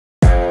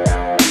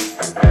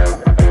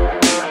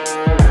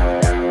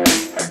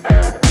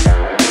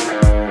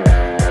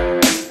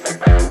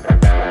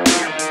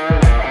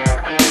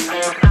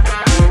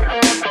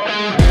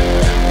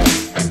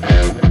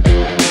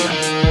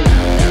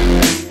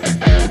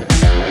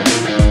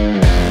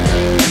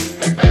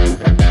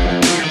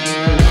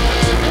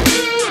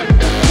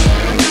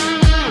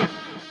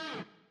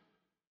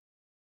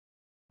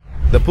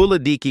The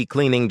Puladiki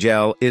cleaning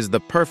gel is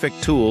the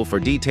perfect tool for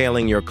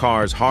detailing your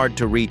car's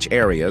hard-to-reach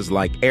areas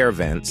like air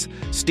vents,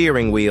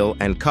 steering wheel,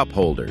 and cup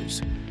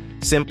holders.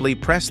 Simply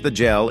press the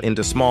gel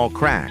into small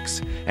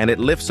cracks, and it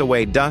lifts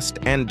away dust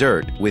and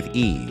dirt with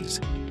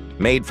ease.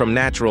 Made from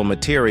natural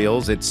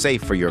materials, it's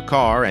safe for your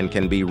car and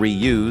can be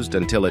reused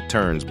until it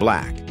turns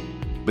black.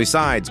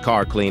 Besides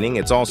car cleaning,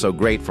 it's also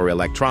great for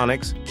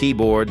electronics,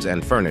 keyboards,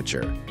 and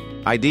furniture.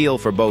 Ideal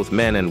for both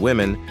men and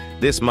women,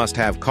 this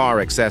must-have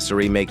car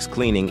accessory makes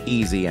cleaning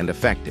easy and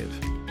effective.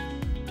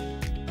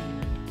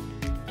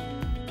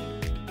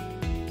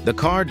 The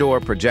car door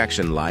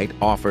projection light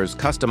offers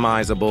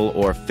customizable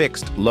or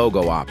fixed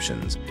logo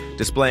options,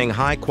 displaying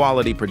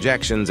high-quality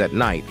projections at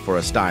night for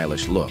a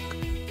stylish look.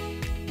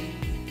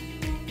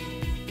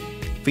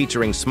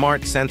 Featuring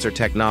smart sensor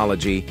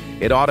technology,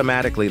 it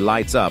automatically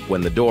lights up when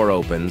the door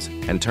opens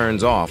and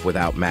turns off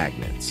without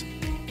magnets.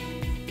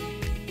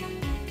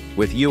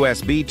 With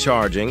USB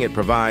charging, it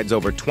provides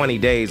over 20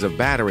 days of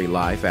battery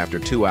life after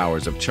 2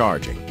 hours of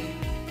charging.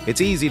 It's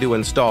easy to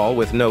install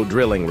with no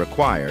drilling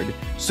required,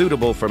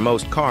 suitable for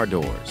most car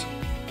doors.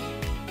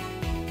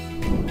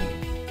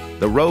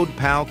 The Road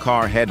Pal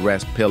car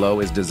headrest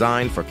pillow is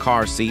designed for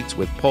car seats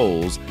with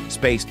poles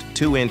spaced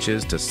 2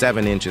 inches to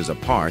 7 inches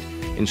apart,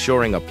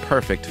 ensuring a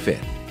perfect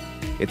fit.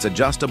 Its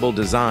adjustable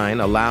design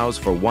allows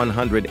for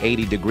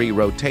 180-degree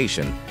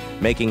rotation,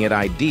 making it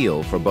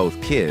ideal for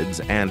both kids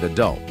and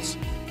adults.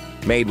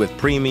 Made with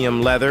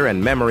premium leather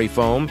and memory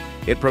foam,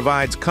 it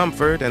provides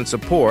comfort and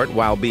support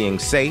while being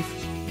safe.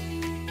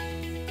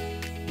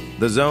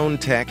 The Zone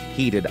Tech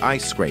Heated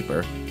Ice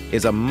Scraper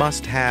is a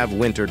must-have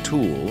winter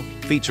tool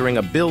featuring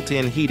a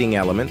built-in heating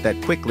element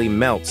that quickly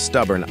melts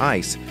stubborn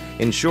ice,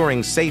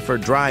 ensuring safer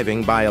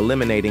driving by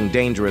eliminating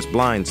dangerous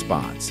blind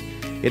spots.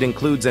 It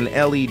includes an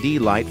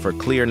LED light for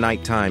clear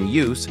nighttime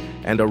use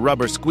and a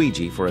rubber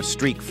squeegee for a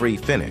streak-free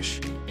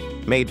finish.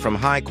 Made from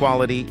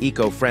high-quality,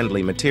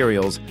 eco-friendly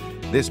materials,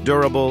 this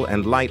durable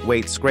and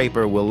lightweight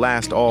scraper will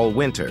last all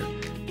winter.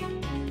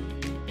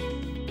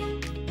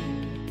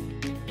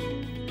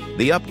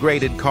 The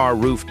upgraded car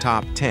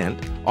rooftop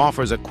tent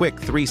offers a quick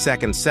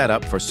 3-second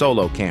setup for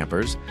solo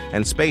campers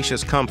and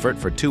spacious comfort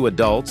for 2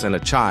 adults and a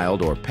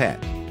child or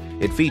pet.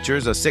 It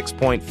features a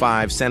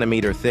 6.5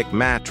 centimeter thick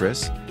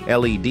mattress,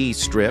 LED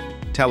strip,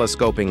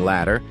 telescoping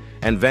ladder,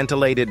 and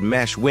ventilated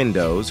mesh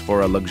windows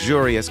for a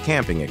luxurious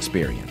camping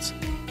experience.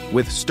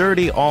 With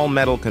sturdy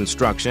all-metal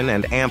construction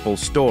and ample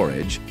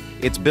storage,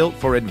 it's built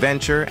for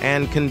adventure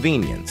and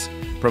convenience,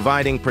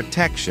 providing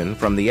protection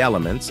from the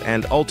elements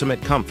and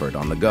ultimate comfort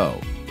on the go.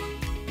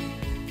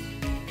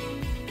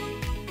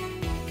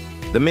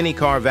 The Mini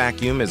Car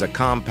Vacuum is a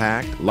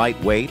compact,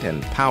 lightweight,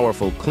 and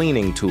powerful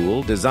cleaning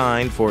tool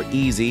designed for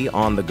easy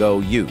on-the-go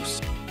use.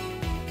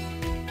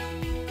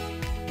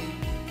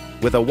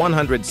 With a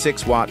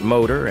 106-watt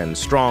motor and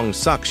strong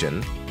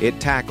suction,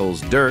 it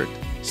tackles dirt,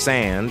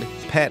 sand,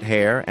 pet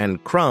hair,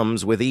 and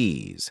crumbs with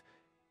ease.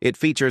 It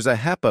features a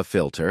HEPA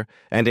filter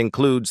and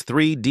includes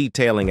 3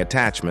 detailing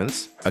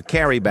attachments, a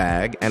carry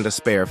bag, and a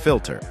spare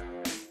filter.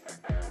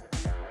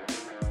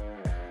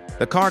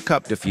 The Car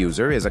Cup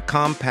Diffuser is a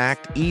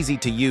compact,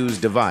 easy-to-use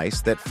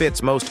device that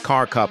fits most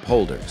car cup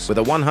holders. With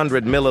a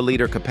 100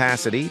 milliliter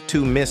capacity,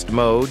 2 mist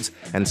modes,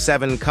 and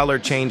 7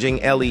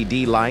 color-changing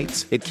LED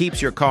lights, it keeps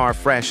your car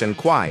fresh and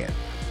quiet.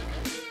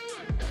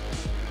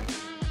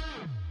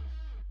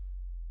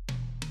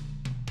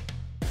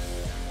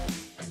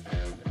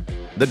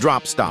 The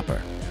Drop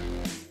Stopper.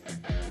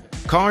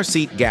 Car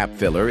seat gap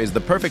filler is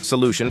the perfect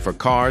solution for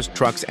cars,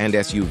 trucks, and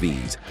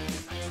SUVs,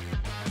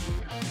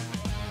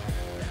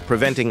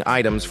 preventing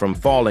items from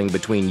falling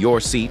between your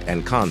seat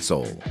and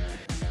console.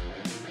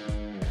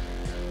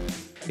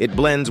 It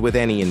blends with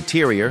any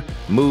interior,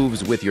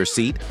 moves with your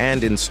seat,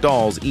 and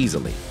installs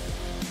easily.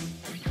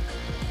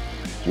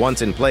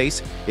 Once in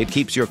place, it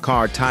keeps your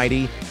car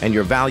tidy and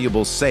your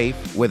valuables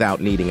safe without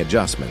needing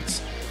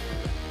adjustments.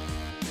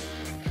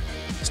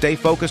 Stay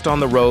focused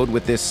on the road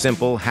with this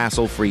simple,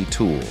 hassle-free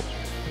tool.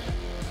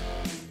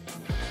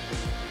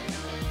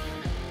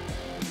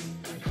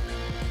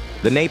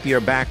 The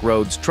Napier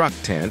Backroads truck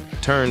tent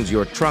turns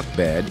your truck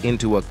bed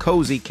into a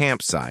cozy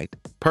campsite,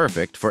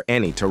 perfect for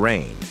any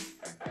terrain.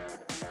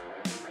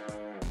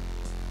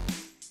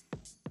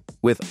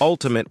 With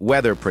ultimate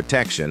weather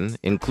protection,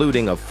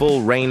 including a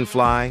full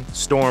rainfly,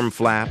 storm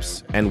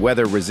flaps, and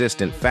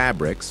weather-resistant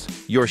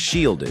fabrics, you're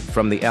shielded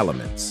from the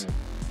elements.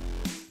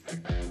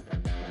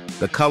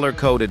 The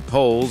color-coded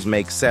poles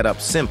make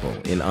setup simple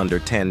in under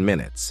 10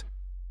 minutes.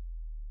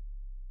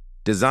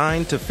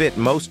 Designed to fit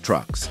most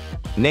trucks,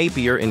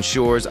 Napier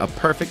ensures a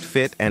perfect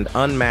fit and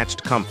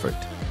unmatched comfort,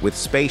 with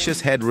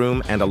spacious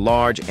headroom and a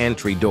large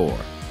entry door,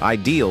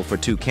 ideal for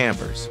 2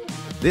 campers.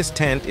 This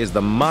tent is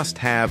the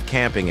must-have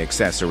camping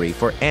accessory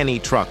for any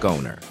truck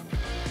owner.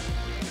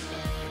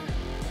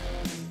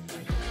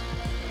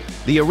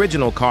 The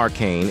original car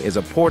cane is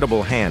a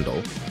portable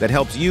handle that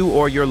helps you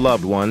or your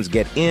loved ones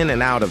get in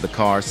and out of the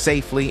car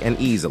safely and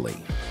easily.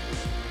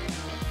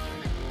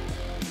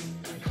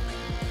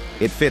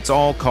 It fits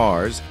all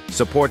cars,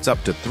 supports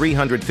up to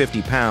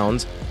 350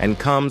 pounds, and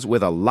comes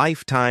with a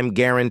lifetime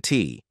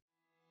guarantee.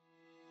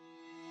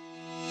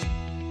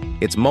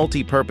 Its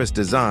multi-purpose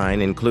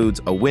design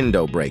includes a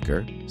window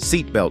breaker,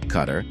 seatbelt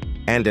cutter,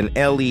 and an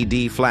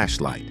LED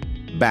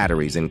flashlight,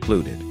 batteries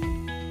included.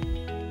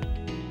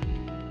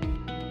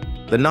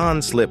 The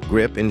non-slip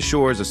grip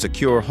ensures a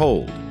secure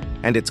hold,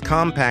 and its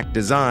compact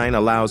design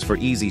allows for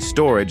easy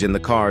storage in the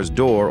car's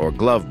door or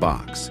glove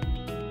box.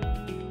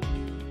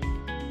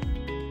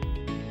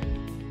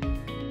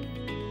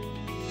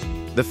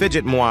 The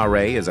Fidget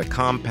Moire is a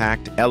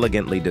compact,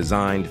 elegantly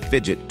designed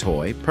fidget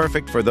toy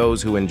perfect for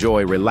those who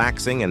enjoy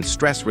relaxing and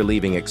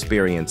stress-relieving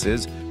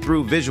experiences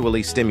through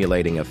visually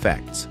stimulating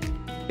effects.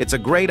 It's a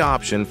great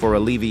option for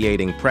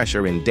alleviating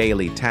pressure in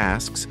daily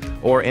tasks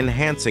or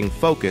enhancing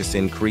focus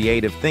in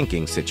creative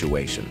thinking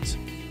situations.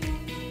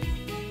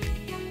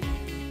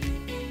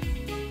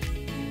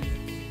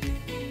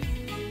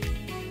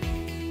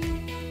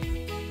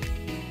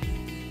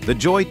 The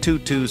Joy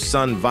 22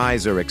 Sun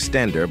Visor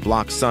Extender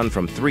blocks sun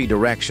from 3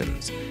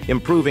 directions,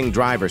 improving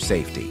driver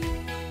safety.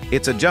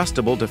 It's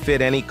adjustable to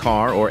fit any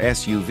car or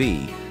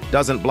SUV,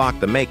 doesn't block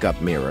the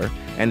makeup mirror,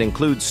 and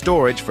includes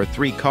storage for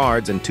 3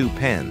 cards and 2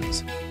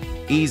 pens.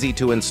 Easy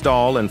to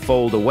install and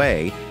fold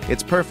away,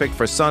 it's perfect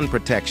for sun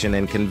protection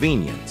and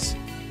convenience.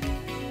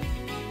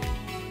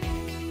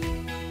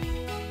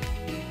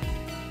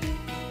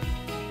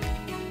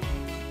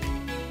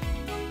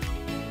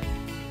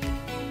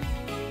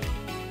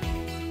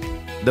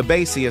 The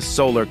Basius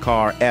Solar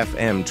Car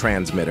FM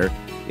transmitter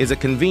is a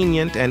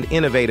convenient and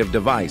innovative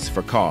device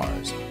for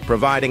cars,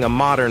 providing a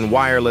modern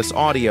wireless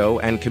audio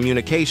and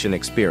communication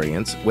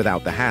experience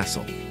without the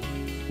hassle.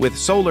 With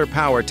solar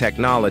power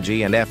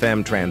technology and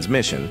FM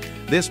transmission,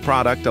 this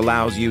product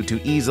allows you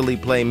to easily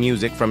play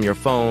music from your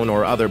phone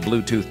or other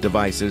Bluetooth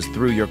devices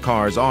through your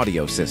car's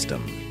audio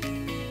system.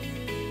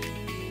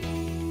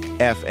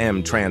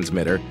 FM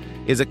transmitter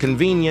is a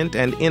convenient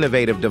and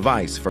innovative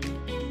device for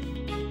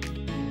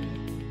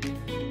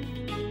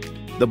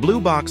The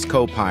Blue Box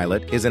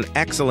Copilot is an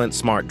excellent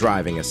smart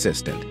driving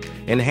assistant,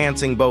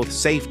 enhancing both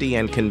safety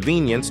and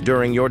convenience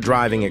during your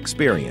driving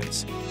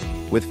experience.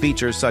 With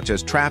features such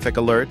as traffic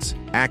alerts,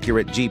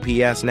 accurate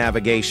GPS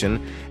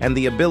navigation, and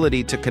the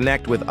ability to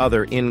connect with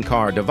other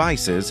in-car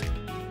devices,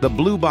 the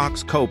Blue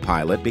Box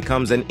Copilot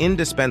becomes an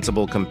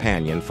indispensable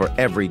companion for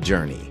every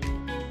journey.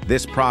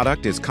 This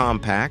product is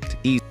compact,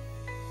 easy.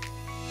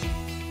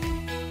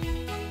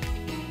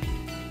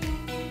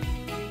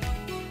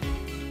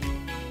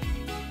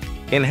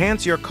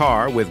 Enhance your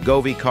car with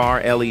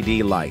GoviCar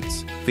LED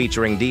lights,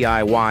 featuring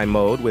DIY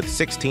mode with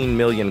 16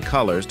 million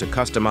colors to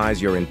customize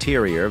your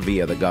interior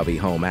via the Govi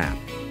Home app.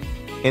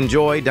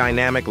 Enjoy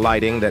dynamic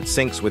lighting that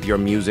syncs with your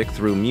music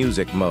through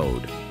music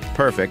mode,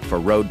 perfect for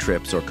road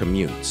trips or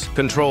commutes.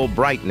 Control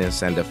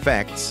brightness and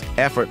effects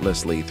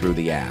effortlessly through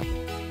the app.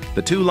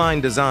 The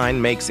 2-line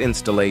design makes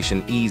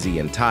installation easy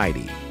and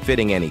tidy,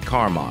 fitting any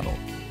car model.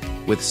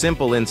 With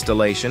simple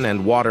installation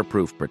and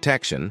waterproof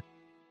protection,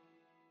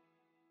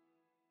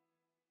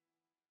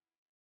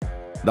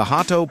 the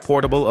Hato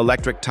Portable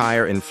Electric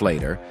Tire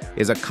Inflator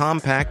is a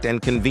compact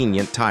and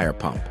convenient tire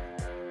pump.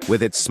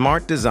 With its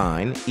smart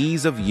design,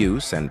 ease of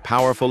use, and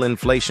powerful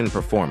inflation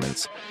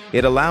performance,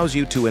 it allows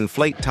you to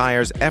inflate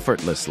tires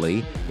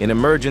effortlessly in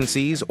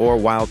emergencies or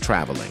while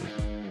traveling.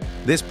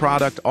 This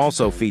product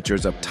also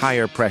features a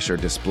tire pressure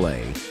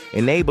display,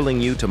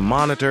 enabling you to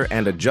monitor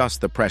and adjust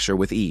the pressure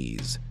with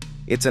ease.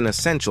 It's an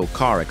essential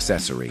car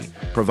accessory,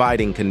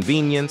 providing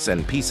convenience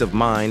and peace of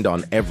mind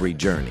on every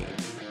journey.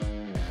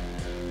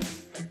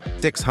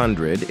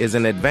 600 is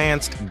an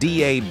advanced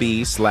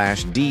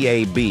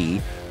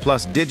DAB/DAB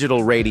plus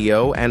digital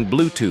radio and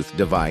Bluetooth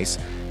device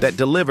that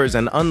delivers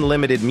an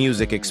unlimited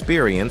music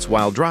experience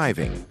while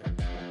driving.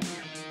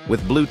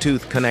 With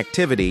Bluetooth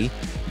connectivity,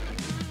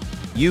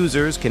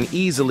 users can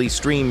easily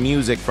stream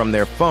music from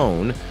their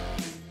phone.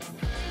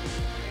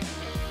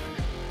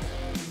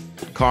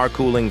 Car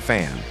cooling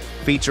fan,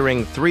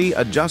 featuring 3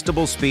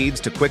 adjustable speeds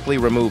to quickly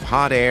remove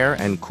hot air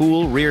and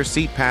cool rear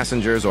seat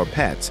passengers or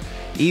pets,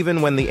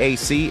 even when the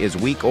AC is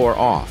weak or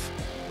off.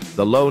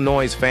 The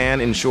low-noise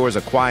fan ensures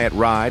a quiet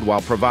ride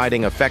while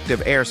providing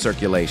effective air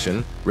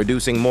circulation,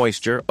 reducing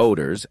moisture,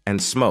 odors, and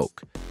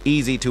smoke.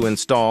 Easy to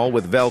install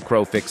with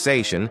Velcro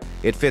fixation,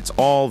 it fits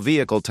all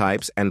vehicle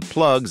types and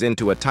plugs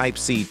into a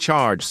Type-C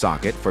charge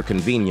socket for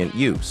convenient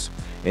use.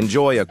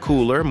 Enjoy a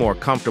cooler, more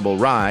comfortable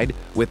ride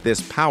with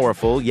this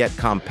powerful yet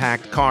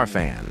compact car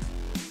fan.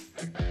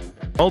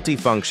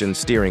 Multifunction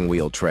steering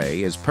wheel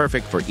tray is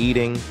perfect for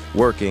eating,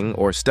 working,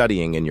 or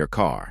studying in your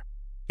car.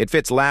 It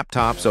fits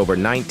laptops over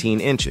 19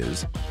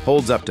 inches,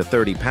 holds up to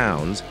 30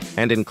 pounds,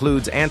 and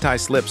includes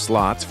anti-slip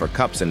slots for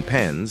cups and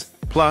pens,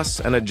 plus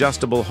an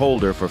adjustable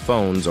holder for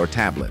phones or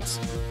tablets.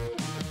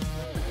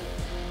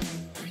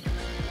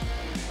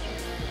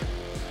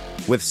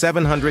 With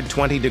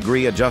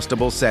 720-degree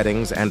adjustable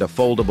settings and a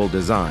foldable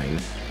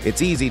design,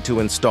 it's easy to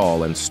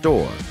install and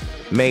store.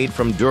 Made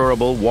from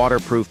durable,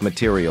 waterproof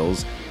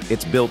materials,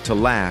 It's built to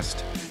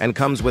last and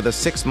comes with a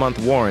 6-month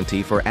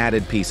warranty for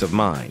added peace of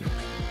mind.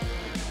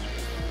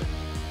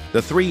 The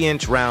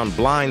 3-inch round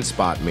blind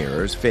spot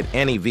mirrors fit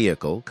any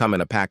vehicle, come in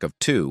a pack of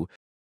 2,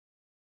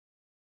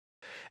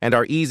 and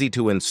are easy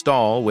to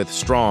install with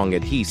strong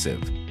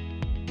adhesive.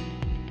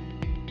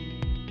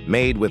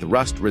 Made with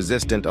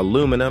rust-resistant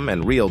aluminum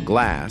and real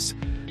glass,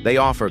 they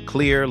offer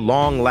clear,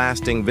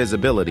 long-lasting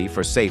visibility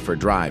for safer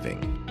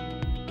driving.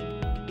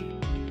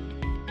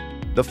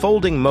 The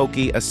folding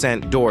Moki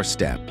Ascent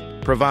doorstep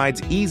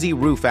provides easy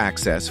roof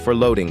access for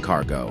loading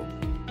cargo.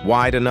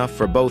 Wide enough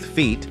for both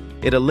feet,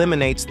 it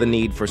eliminates the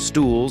need for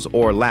stools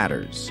or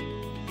ladders.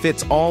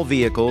 Fits all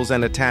vehicles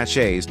and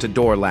attaches to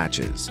door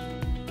latches.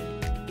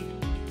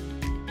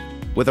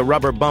 With a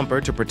rubber bumper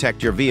to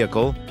protect your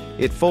vehicle,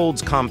 it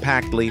folds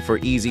compactly for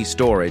easy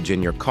storage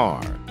in your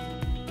car.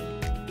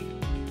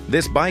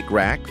 This bike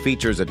rack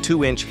features a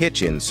 2-inch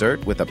hitch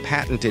insert with a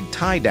patented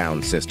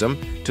tie-down system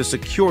to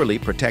securely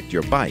protect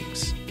your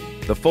bikes.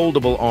 The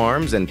foldable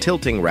arms and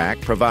tilting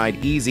rack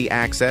provide easy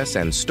access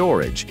and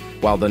storage,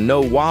 while the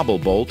no-wobble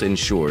bolt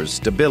ensures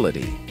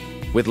stability.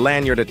 With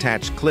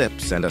lanyard-attached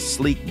clips and a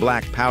sleek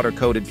black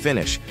powder-coated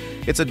finish,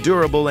 it's a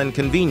durable and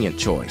convenient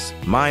choice.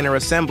 Minor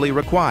assembly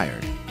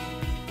required.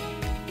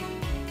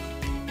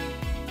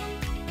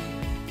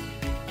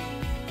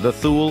 The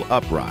Thule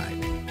Upride.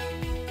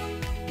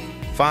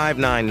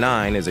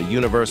 599 is a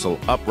universal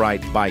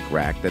upright bike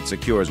rack that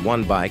secures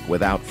one bike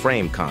without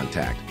frame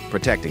contact,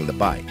 protecting the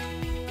bike.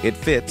 It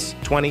fits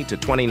 20 to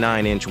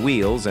 29-inch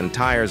wheels and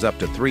tires up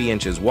to 3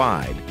 inches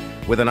wide,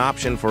 with an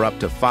option for up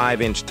to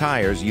 5-inch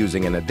tires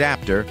using an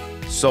adapter,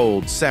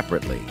 sold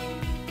separately.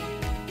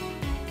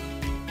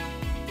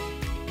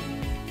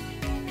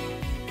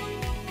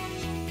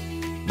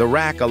 The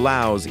rack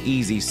allows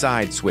easy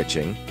side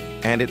switching,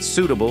 and it's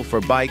suitable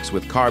for bikes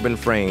with carbon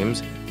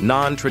frames,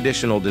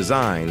 non-traditional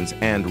designs,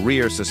 and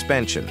rear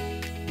suspension.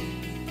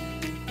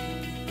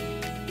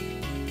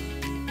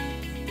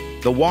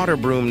 The water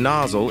broom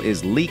nozzle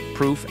is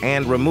leak-proof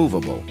and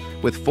removable,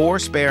 with 4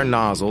 spare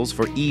nozzles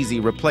for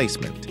easy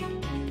replacement.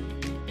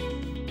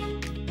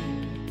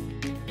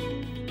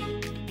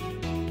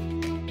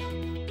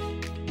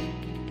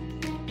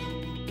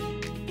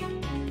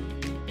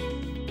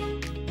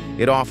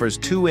 It offers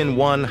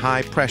 2-in-1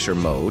 high-pressure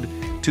mode,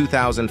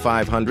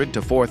 2,500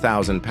 to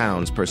 4,000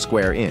 pounds per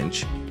square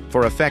inch,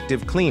 for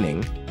effective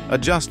cleaning,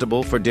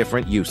 adjustable for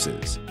different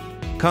uses.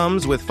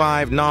 Comes with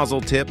 5 nozzle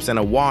tips and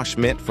a wash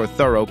mitt for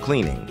thorough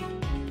cleaning.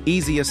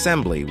 Easy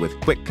assembly with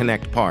quick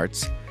connect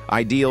parts,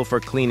 ideal for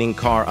cleaning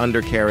car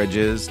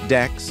undercarriages,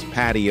 decks,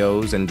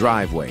 patios, and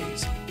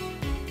driveways.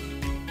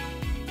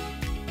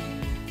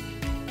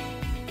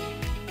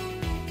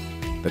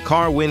 The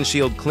car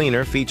windshield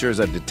cleaner features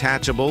a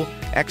detachable,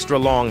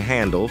 extra-long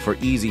handle for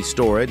easy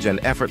storage and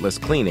effortless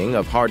cleaning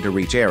of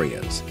hard-to-reach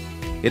areas.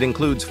 It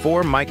includes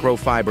 4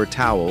 microfiber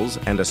towels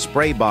and a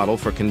spray bottle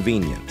for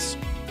convenience.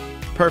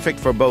 Perfect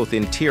for both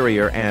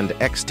interior and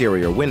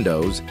exterior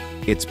windows,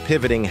 its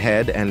pivoting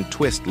head and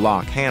twist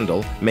lock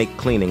handle make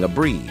cleaning a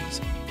breeze.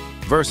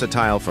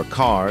 Versatile for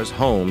cars,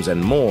 homes,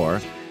 and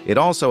more, it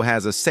also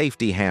has a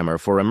safety hammer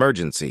for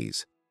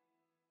emergencies.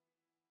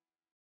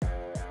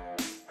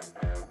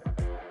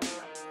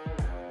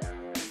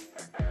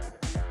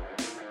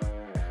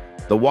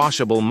 The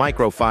washable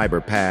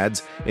microfiber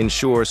pads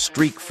ensure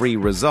streak-free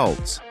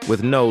results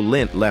with no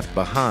lint left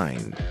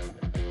behind.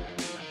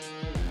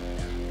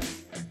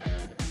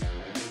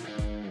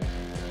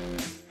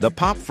 The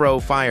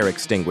PopFro fire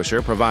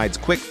extinguisher provides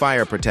quick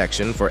fire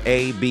protection for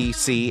A, B,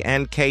 C,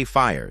 and K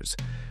fires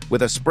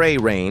with a spray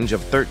range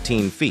of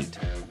 13 feet.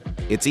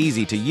 It's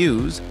easy to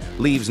use,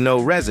 leaves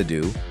no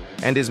residue,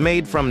 and is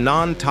made from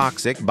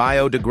non-toxic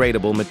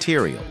biodegradable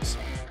materials.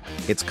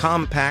 Its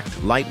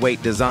compact,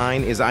 lightweight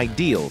design is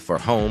ideal for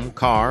home,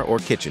 car, or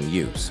kitchen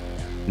use.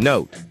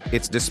 Note,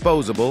 it's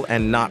disposable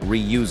and not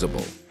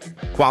reusable.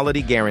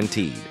 Quality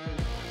guaranteed.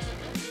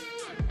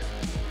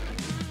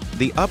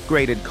 The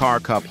upgraded car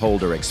cup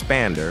holder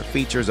expander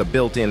features a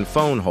built-in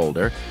phone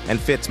holder and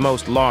fits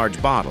most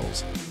large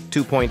bottles,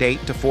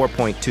 2.8 to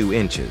 4.2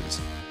 inches.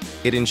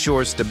 It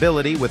ensures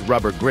stability with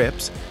rubber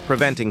grips,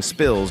 preventing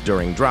spills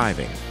during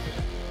driving.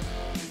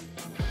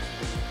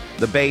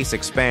 The base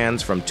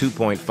expands from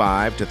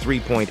 2.5 to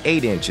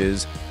 3.8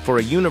 inches for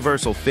a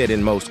universal fit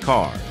in most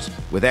cars,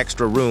 with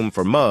extra room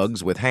for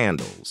mugs with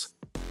handles.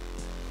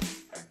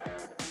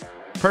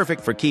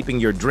 Perfect for keeping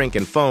your drink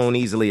and phone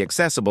easily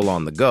accessible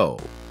on the go.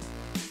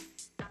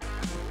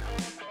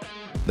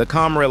 The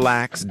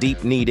ComRelax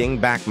Deep Kneading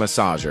Back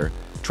Massager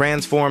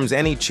transforms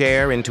any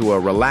chair into a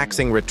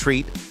relaxing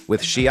retreat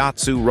with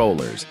shiatsu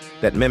rollers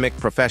that mimic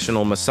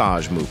professional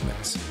massage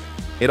movements.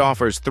 It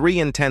offers 3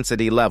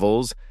 intensity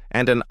levels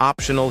and an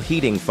optional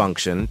heating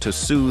function to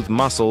soothe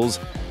muscles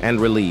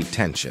and relieve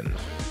tension.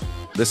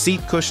 The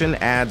seat cushion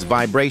adds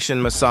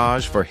vibration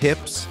massage for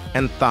hips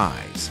and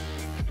thighs.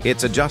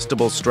 Its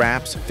adjustable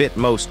straps fit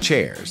most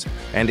chairs,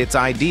 and it's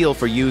ideal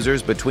for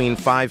users between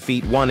 5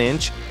 feet 1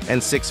 inch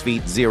and 6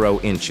 feet 0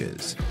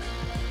 inches.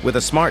 With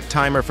a smart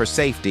timer for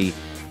safety,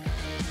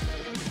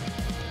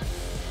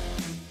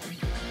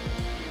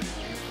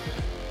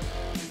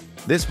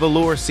 This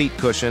velour seat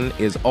cushion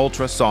is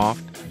ultra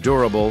soft,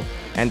 durable,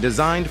 and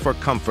designed for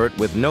comfort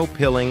with no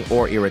pilling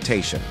or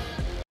irritation.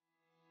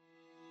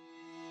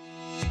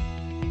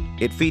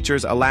 It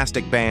features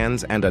elastic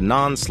bands and a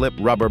non-slip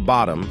rubber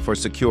bottom for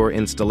secure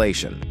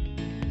installation.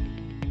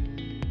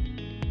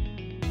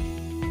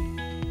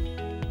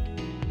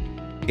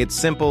 Its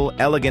simple,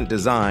 elegant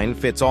design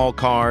fits all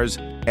cars,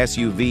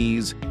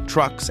 SUVs,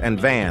 trucks, and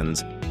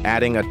vans,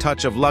 adding a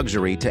touch of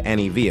luxury to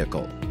any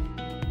vehicle.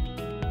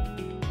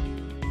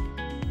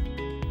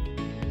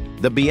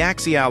 The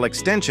biaxial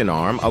extension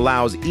arm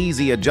allows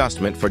easy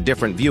adjustment for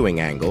different viewing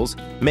angles,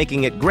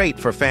 making it great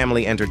for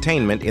family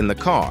entertainment in the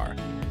car.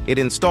 It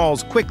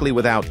installs quickly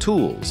without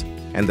tools,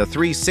 and the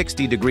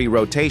 360-degree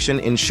rotation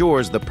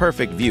ensures the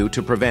perfect view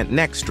to prevent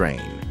neck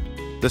strain.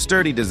 The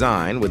sturdy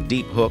design, with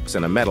deep hooks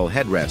and a metal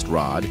headrest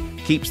rod,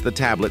 keeps the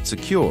tablet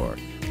secure.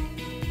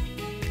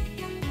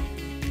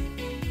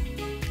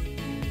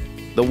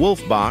 The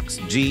Wolfbox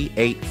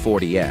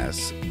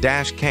G840S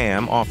dash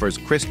cam offers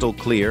crystal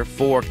clear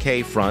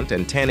 4K front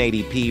and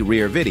 1080p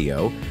rear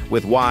video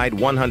with wide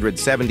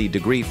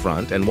 170-degree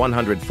front and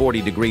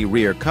 140-degree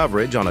rear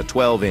coverage on a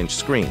 12-inch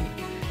screen.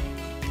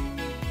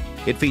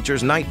 It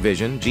features night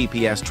vision,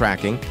 GPS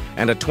tracking,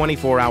 and a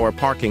 24-hour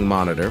parking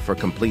monitor for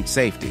complete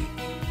safety.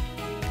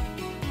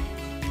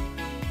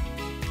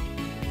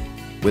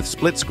 With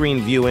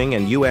split-screen viewing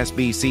and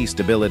USB-C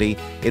stability,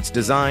 it's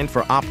designed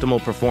for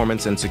optimal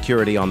performance and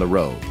security on the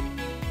road.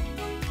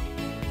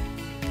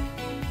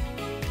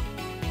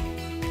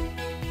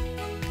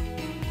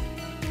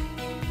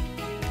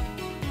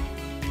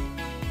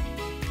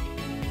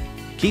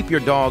 Keep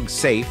your dog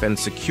safe and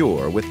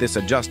secure with this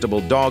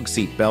adjustable dog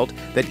seat belt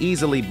that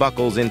easily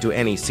buckles into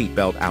any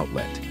seatbelt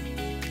outlet.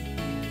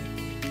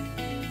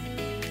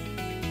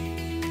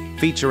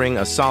 Featuring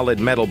a solid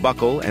metal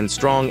buckle and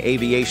strong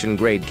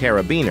aviation-grade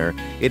carabiner,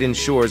 it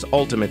ensures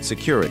ultimate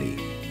security.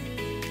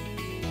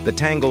 The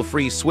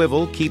tangle-free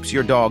swivel keeps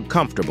your dog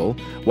comfortable,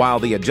 while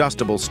the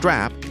adjustable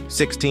strap,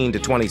 16 to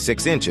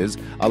 26 inches,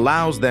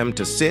 allows them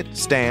to sit,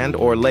 stand,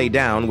 or lay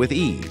down with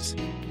ease.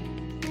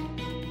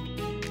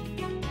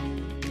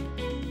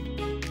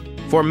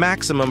 For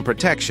maximum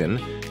protection,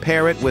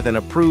 pair it with an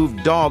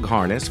approved dog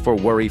harness for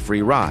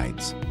worry-free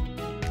rides.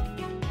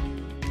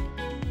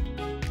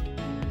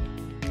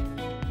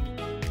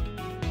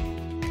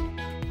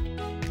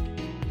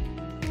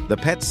 The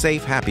Pet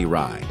Safe Happy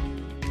Ride.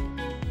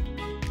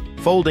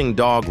 Folding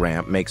dog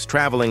ramp makes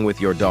traveling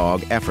with your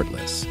dog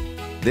effortless.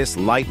 This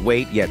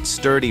lightweight yet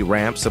sturdy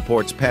ramp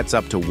supports pets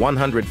up to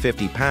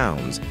 150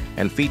 pounds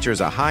and features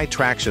a high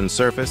traction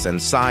surface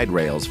and side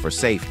rails for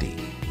safety.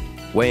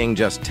 Weighing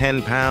just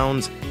 10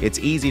 pounds, it's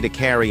easy to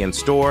carry and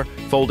store,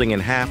 folding in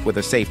half with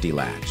a safety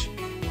latch.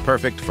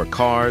 Perfect for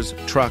cars,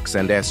 trucks,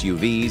 and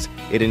SUVs,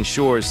 it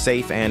ensures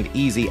safe and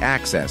easy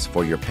access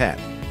for your pet.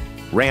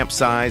 Ramp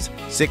size,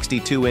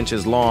 62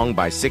 inches long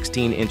by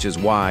 16 inches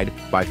wide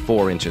by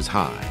 4 inches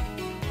high.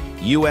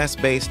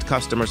 US-based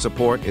customer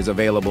support is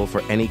available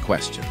for any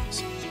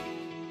questions.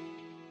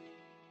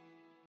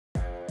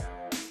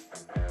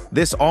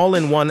 This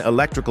all-in-one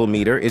electrical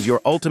meter is your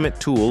ultimate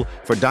tool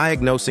for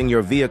diagnosing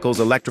your vehicle's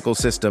electrical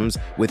systems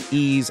with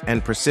ease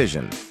and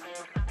precision.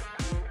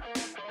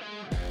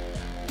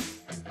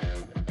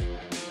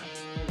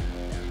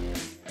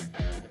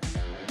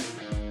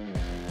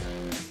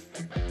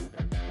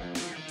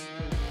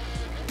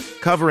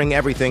 Covering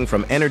everything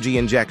from energy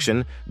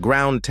injection,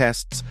 ground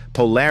tests,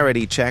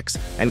 polarity checks,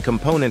 and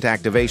component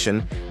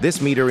activation, this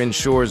meter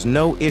ensures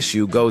no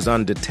issue goes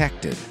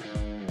undetected.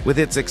 With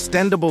its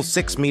extendable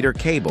 6-meter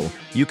cable,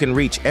 you can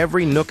reach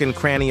every nook and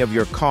cranny of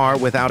your car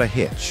without a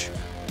hitch.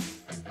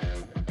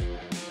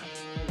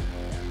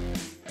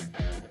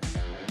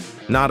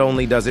 Not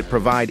only does it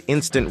provide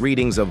instant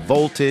readings of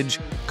voltage,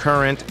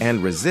 current,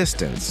 and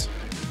resistance,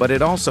 but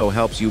it also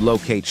helps you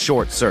locate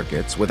short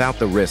circuits without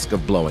the risk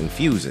of blowing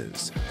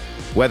fuses.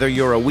 Whether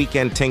you're a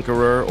weekend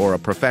tinkerer or a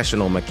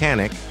professional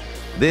mechanic,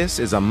 this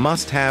is a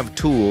must-have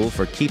tool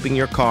for keeping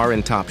your car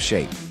in top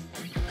shape.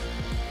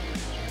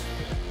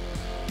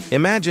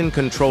 Imagine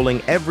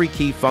controlling every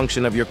key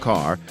function of your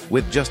car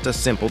with just a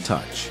simple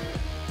touch.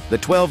 The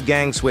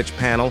 12-gang switch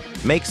panel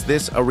makes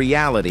this a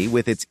reality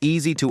with its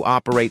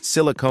easy-to-operate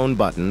silicone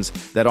buttons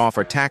that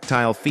offer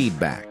tactile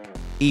feedback,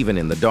 even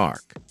in the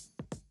dark.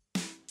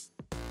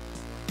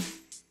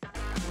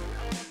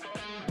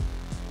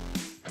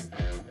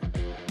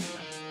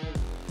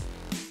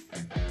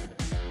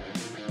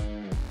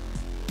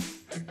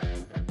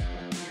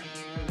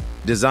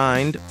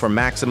 Designed for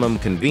maximum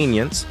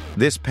convenience,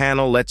 this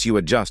panel lets you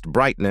adjust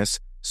brightness,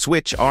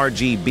 switch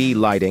RGB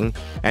lighting,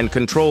 and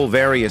control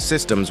various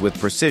systems with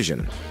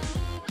precision.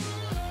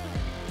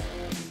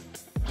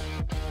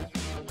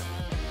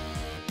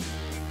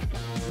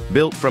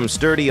 Built from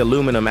sturdy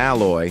aluminum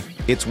alloy,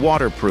 it's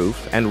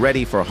waterproof and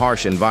ready for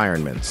harsh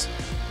environments.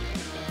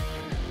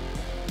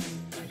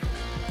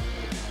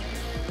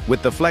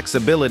 With the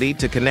flexibility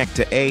to connect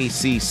to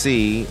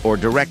ACC or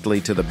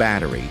directly to the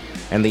battery,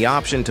 and the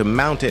option to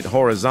mount it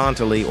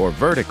horizontally or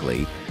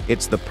vertically,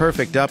 it's the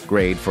perfect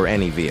upgrade for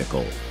any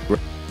vehicle.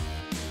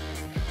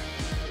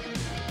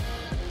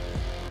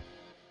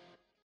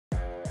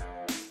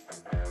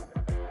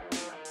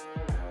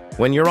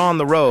 When you're on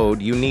the road,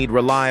 you need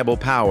reliable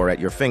power at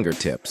your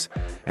fingertips,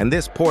 and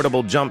this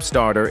portable jump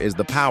starter is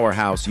the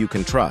powerhouse you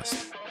can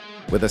trust.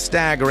 With a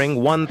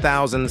staggering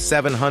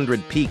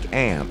 1,700 peak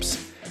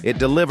amps, it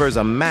delivers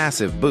a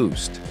massive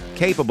boost,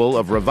 capable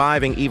of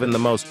reviving even the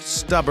most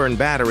stubborn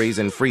batteries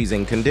in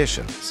freezing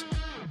conditions.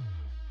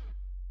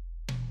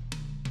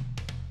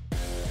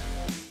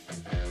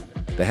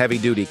 The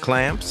heavy-duty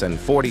clamps and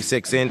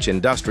 46-inch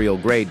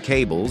industrial-grade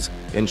cables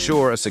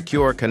ensure a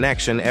secure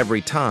connection every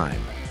time.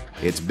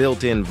 Its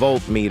built-in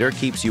voltmeter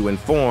keeps you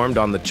informed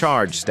on the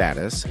charge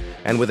status,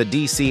 and with a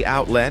DC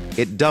outlet,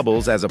 it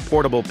doubles as a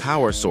portable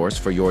power source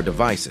for your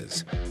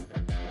devices.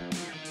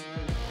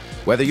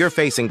 Whether you're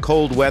facing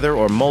cold weather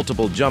or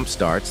multiple jump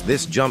starts,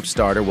 this jump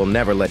starter will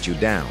never let you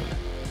down.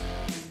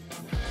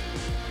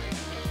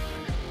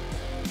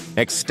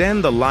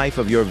 Extend the life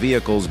of your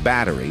vehicle's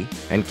battery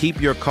and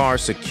keep your car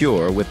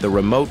secure with the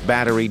remote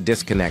battery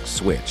disconnect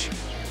switch.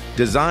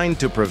 Designed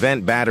to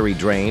prevent battery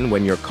drain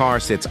when your car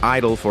sits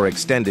idle for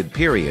extended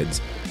periods,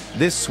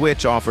 this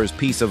switch offers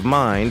peace of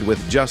mind with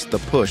just the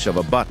push of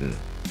a button.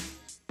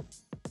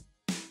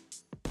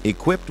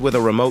 Equipped with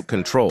a remote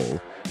control,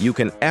 you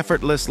can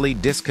effortlessly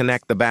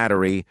disconnect the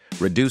battery,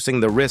 reducing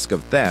the risk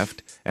of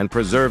theft and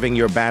preserving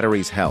your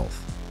battery's health.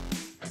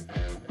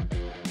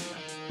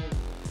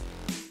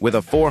 With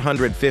a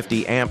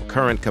 450 amp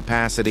current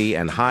capacity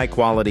and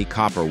high-quality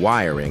copper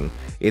wiring,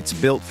 it's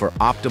built for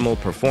optimal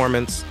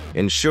performance,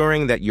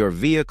 ensuring that your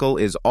vehicle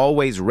is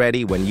always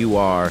ready when you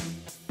are.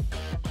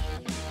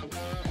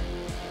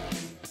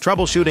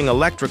 Troubleshooting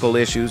electrical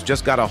issues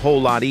just got a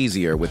whole lot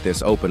easier with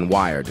this open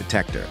wire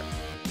detector.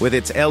 With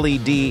its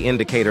LED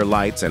indicator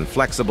lights and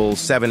flexible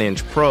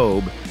 7-inch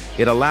probe,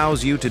 it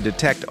allows you to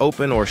detect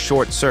open or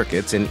short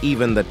circuits in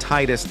even the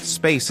tightest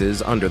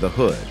spaces under the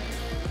hood.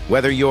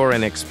 Whether you're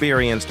an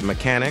experienced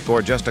mechanic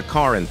or just a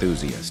car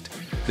enthusiast,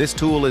 this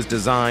tool is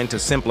designed to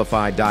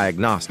simplify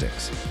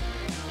diagnostics.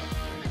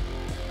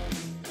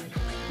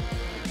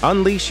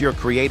 Unleash your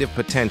creative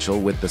potential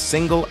with the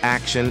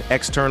single-action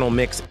external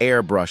mix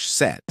airbrush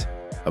set,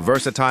 a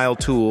versatile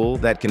tool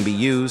that can be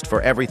used for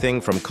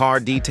everything from car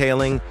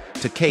detailing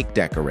to cake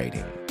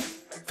decorating.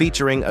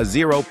 Featuring a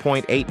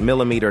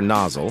 0.8mm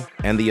nozzle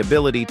and the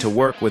ability to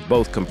work with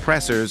both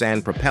compressors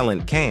and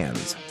propellant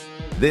cans,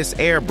 this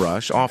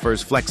airbrush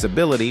offers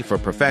flexibility for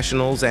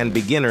professionals and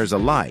beginners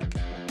alike.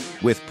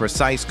 With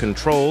precise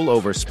control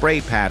over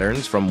spray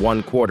patterns from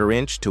 1/4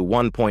 inch to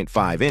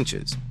 1.5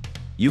 inches,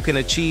 you can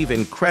achieve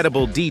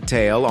incredible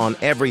detail on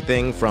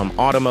everything from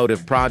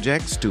automotive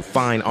projects to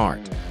fine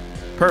art.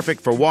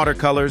 Perfect for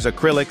watercolors,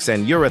 acrylics,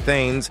 and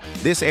urethanes,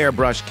 this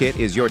airbrush kit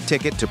is your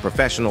ticket to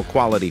professional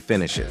quality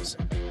finishes.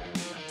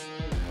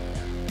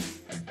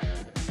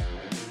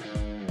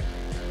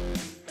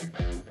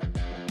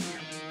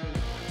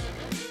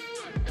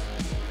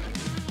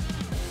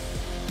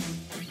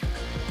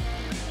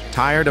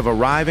 Tired of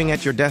arriving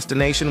at your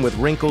destination with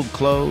wrinkled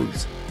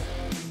clothes?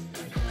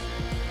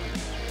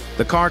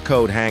 The car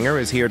code hanger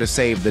is here to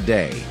save the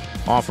day,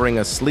 offering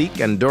a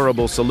sleek and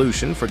durable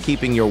solution for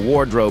keeping your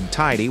wardrobe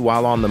tidy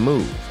while on the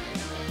move.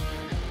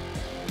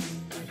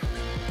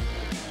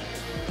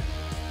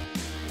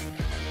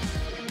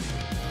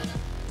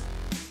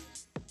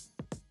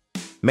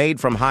 Made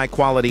from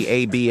high-quality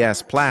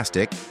ABS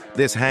plastic,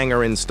 this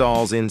hanger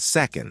installs in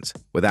seconds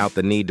without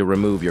the need to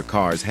remove your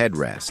car's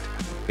headrest.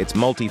 Its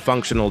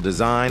multifunctional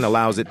design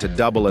allows it to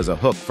double as a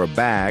hook for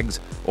bags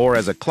or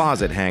as a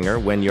closet hanger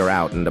when you're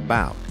out and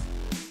about.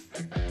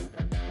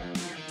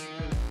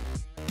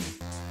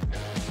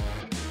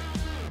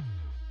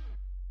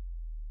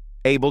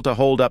 Able to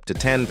hold up to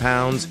 10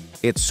 pounds,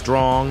 it's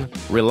strong,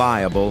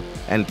 reliable,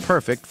 and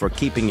perfect for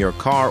keeping your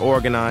car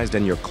organized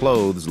and your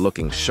clothes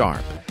looking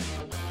sharp.